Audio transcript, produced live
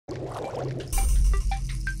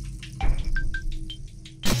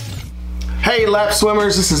Hey lap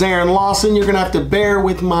swimmers, this is Aaron Lawson. You're gonna have to bear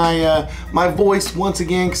with my my voice once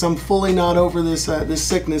again because I'm fully not over this this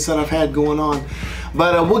sickness that I've had going on.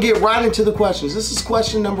 But we'll get right into the questions. This is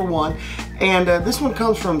question number 1, and this one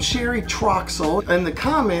comes from Sherry Troxel. In the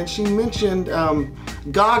comments, she mentioned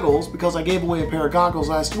goggles, because I gave away a pair of goggles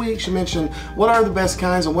last week. She mentioned what are the best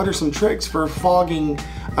kinds and what are some tricks for fogging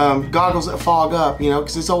goggles that fog up, you know,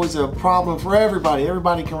 because it's always a problem for everybody.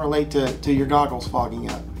 Everybody can relate to your goggles fogging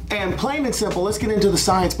up. And plain and simple, let's get into the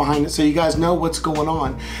science behind it so you guys know what's going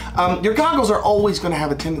on. Your goggles are always going to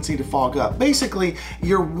have a tendency to fog up. Basically,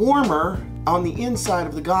 you're warmer on the inside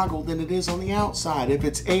of the goggle than it is on the outside. If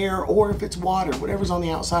it's air or if it's water, whatever's on the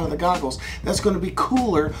outside of the goggles, that's going to be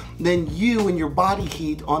cooler than you and your body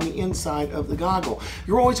heat on the inside of the goggle.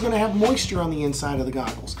 You're always going to have moisture on the inside of the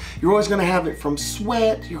goggles. You're always going to have it from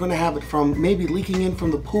sweat. You're going to have it from maybe leaking in from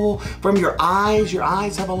the pool, from your eyes. Your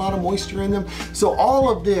eyes have a lot of moisture in them. So all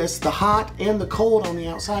of this, the hot and the cold on the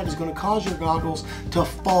outside, is going to cause your goggles to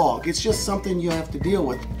fog. It's just something you have to deal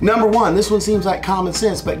with. Number 1, this one seems like common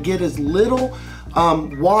sense, but get as little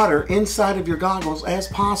water inside of your goggles as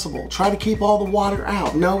possible. Try to keep all the water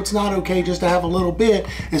out. No, it's not okay just to have a little bit.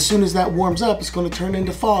 As soon as that warms up, it's going to turn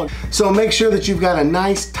into fog. So make sure that you've got a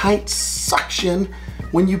nice tight suction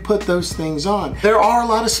when you put those things on. There are a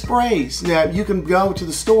lot of sprays that you can go to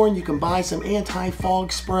the store and you can buy some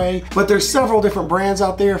anti-fog spray, but there's several different brands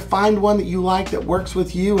out there. Find one that you like that works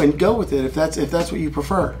with you and go with it if that's what you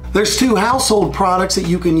prefer. There's 2 household products that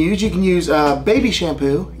you can use. You can use baby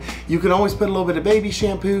shampoo. You can always put a little bit of baby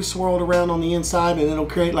shampoo swirled around on the inside and it'll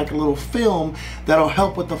create like a little film that'll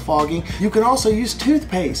help with the fogging. You can also use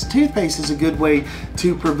toothpaste. Toothpaste is a good way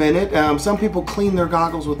to prevent it. Some people clean their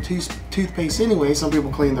goggles with toothpaste anyway. Some people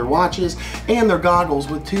clean their watches and their goggles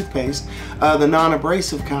with toothpaste, the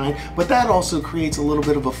non-abrasive kind, but that also creates a little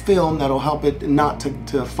bit of a film that'll help it not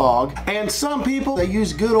to fog. And some people, they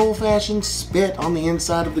use good old-fashioned spit on the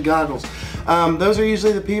inside of the goggles. Those are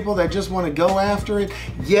usually the people that just want to go after it.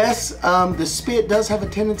 Yes, the spit does have a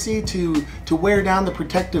tendency to wear down the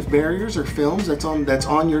protective barriers or films that's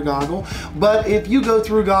on your goggle, but if you go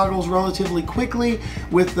through goggles relatively quickly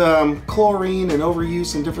with chlorine and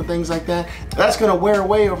overuse and different things like that, that's going to wear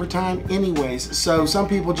away over time anyways. So some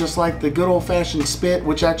people just like the good old-fashioned spit,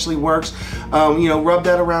 which actually works. You know, rub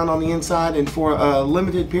that around on the inside, and for a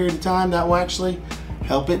limited period of time, that will actually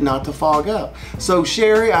help it not to fog up. So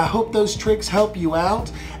Sherry, I hope those tricks help you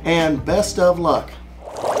out, and best of luck.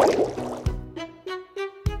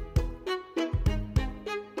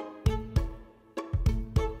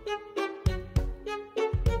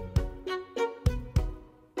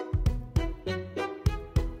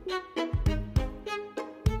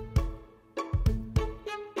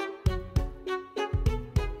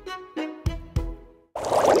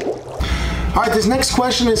 All right, this next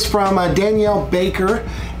question is from Danielle Baker,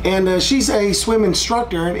 and she's a swim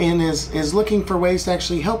instructor and is looking for ways to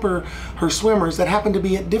actually help her swimmers that happen to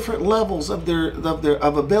be at different levels of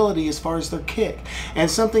ability as far as their kick.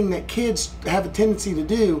 And something that kids have a tendency to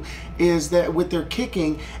do is that with their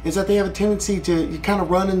kicking is that they have a tendency to kind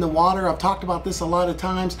of run in the water. I've talked about this a lot of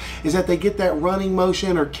times, is that they get that running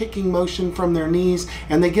motion or kicking motion from their knees,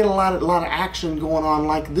 and they get a lot of action going on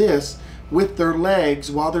like this with their legs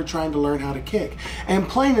while they're trying to learn how to kick. And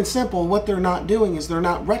plain and simple, what they're not doing is they're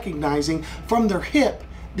not recognizing from their hip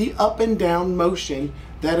the up and down motion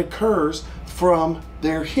that occurs from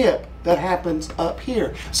their hip that happens up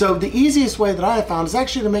here. So the easiest way that I have found is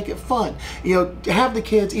actually to make it fun. You know, to have the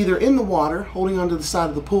kids either in the water holding onto the side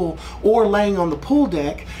of the pool or laying on the pool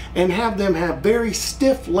deck, and have them have very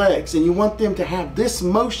stiff legs, and you want them to have this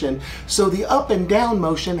motion, so the up and down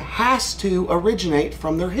motion has to originate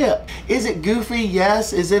from their hip. Is it goofy?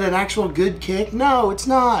 Yes. Is it an actual good kick? No, it's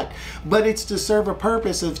not. But it's to serve a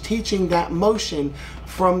purpose of teaching that motion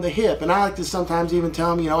from the hip. And I like to sometimes even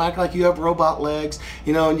tell them, you know, act like you have robot legs,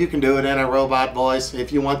 you know, and you can do it in a robot voice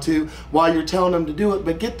if you want to while you're telling them to do it,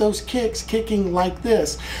 but get those kicks kicking like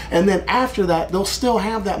this. And then after that, they'll still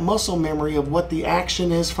have that muscle memory of what the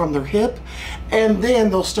action is from their hip, and then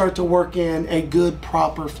they'll start to work in a good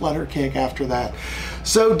proper flutter kick after that.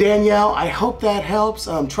 So Danielle, I hope that helps.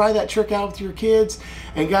 Try that trick out with your kids.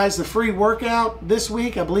 And guys, the free workout this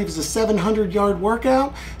week, I believe, is a 700-yard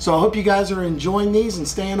workout. So I hope you guys are enjoying these and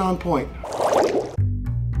staying on point.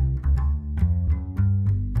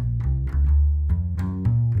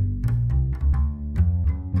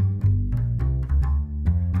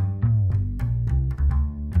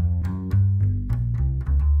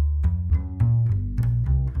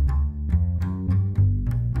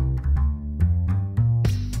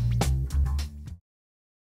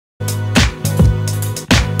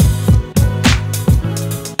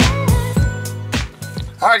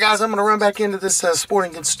 Alright guys, I'm going to run back into this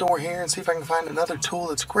sporting goods store here and see if I can find another tool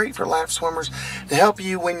that's great for lap swimmers to help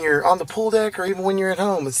you when you're on the pool deck or even when you're at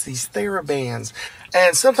home. It's these TheraBands.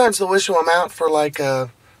 And sometimes they'll issue them out for like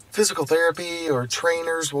physical therapy, or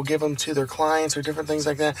trainers will give them to their clients or different things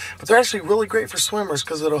like that. But they're actually really great for swimmers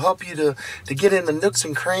because it'll help you to get in the nooks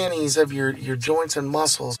and crannies of your joints and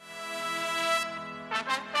muscles.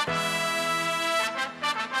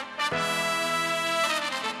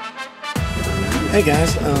 Hey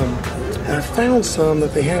guys, I found some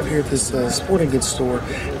that they have here at this sporting goods store,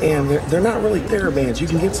 and they're not really TheraBands. You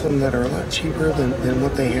can get some that are a lot cheaper than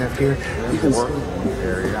what they have here. You can see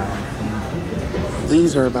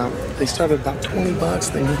these are they start at about 20 bucks,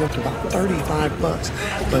 they move up to about 35 bucks.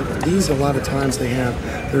 But these, a lot of times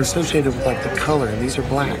they're associated with like the color, and these are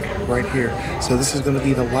black right here. So this is going to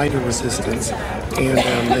be the lighter resistance.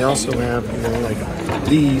 And they also have, you know, like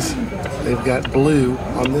these. They've got blue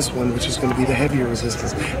on this one, which is going to be the heavier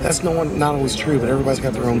resistance. That's not always true, but everybody's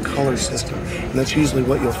got their own color system, and that's usually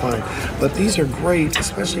what you'll find. But these are great,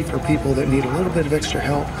 especially for people that need a little bit of extra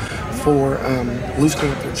help for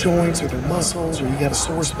loosening up their joints or their muscles, or you got a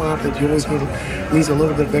sore spot that you always needs a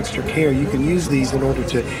little bit of extra care. You can use these in order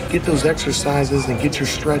to get those exercises and get your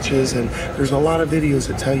stretches, and there's a lot of videos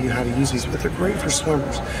that tell you how to use these, but they're great for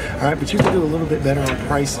swimmers. All right, but you can do a little bit better on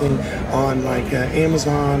pricing on like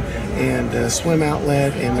Amazon and Swim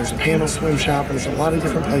Outlet, and there's Panel Swim Shop, and there's a lot of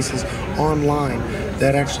different places online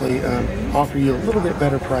that actually offer you a little bit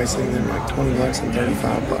better pricing than like 20 bucks and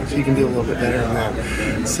 35 bucks. You can do a little bit better than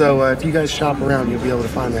that. So if you guys shop around, you'll be able to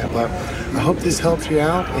find that. But I hope this helps you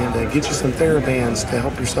out and get you some TheraBands to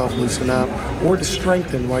help yourself loosen up or to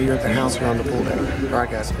strengthen while you're at the house or on the pool deck. All right,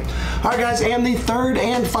 guys. All right, guys, and the third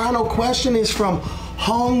and final question is from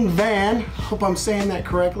Hong Van. Hope I'm saying that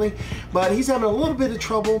correctly, but he's having a little bit of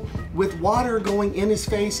trouble with water going in his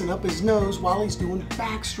face and up his nose while he's doing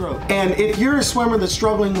backstroke. And if you're a swimmer that's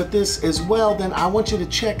struggling with this as well, then I want you to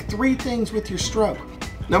check 3 things with your stroke.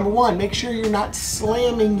 Number 1, make sure you're not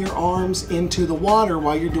slamming your arms into the water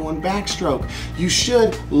while you're doing backstroke. You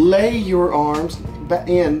should lay your arms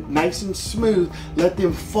in nice and smooth, let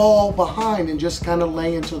them fall behind and just kind of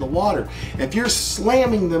lay into the water. If you're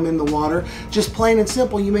slamming them in the water, just plain and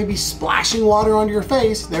simple, you may be splashing water onto your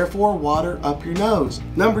face, therefore water up your nose.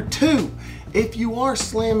 Number 2, if you are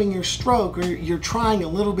slamming your stroke or you're trying a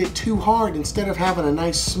little bit too hard, instead of having a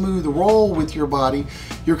nice smooth roll with your body,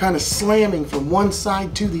 you're kind of slamming from one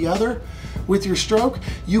side to the other with your stroke,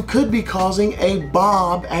 you could be causing a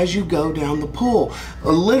bob as you go down the pool.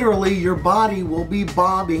 Literally, your body will be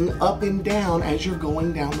bobbing up and down as you're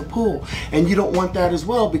going down the pool. And you don't want that as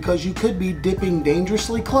well, because you could be dipping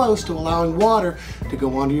dangerously close to allowing water to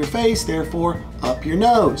go onto your face, therefore up your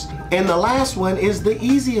nose. And the last one is the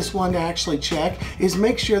easiest one to actually check, is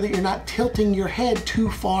make sure that you're not tilting your head too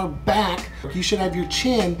far back. You should have your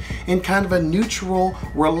chin in kind of a neutral,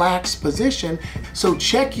 relaxed position. So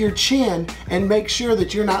check your chin and make sure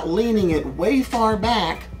that you're not leaning it way far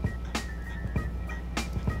back,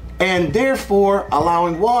 and therefore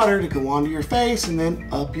allowing water to go onto your face and then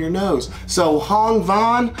up your nose. So Hong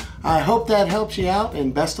Van, I hope that helps you out,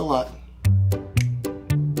 and best of luck.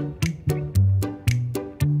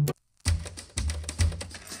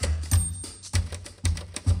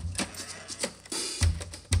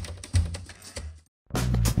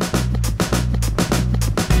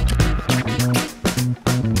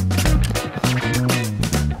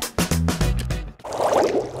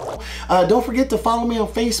 Don't forget to follow me on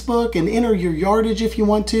Facebook and enter your yardage if you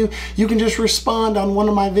want to. You can just respond on one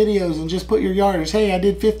of my videos and just put your yardage. Hey, I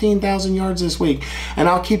did 15,000 yards this week, and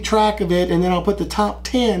I'll keep track of it, and then I'll put the top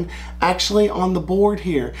 10 actually on the board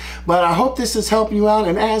here. But I hope this has helped you out,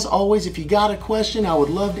 and as always, if you got a question, I would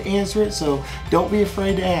love to answer it, so don't be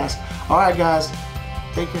afraid to ask. All right, guys,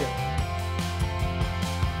 take care.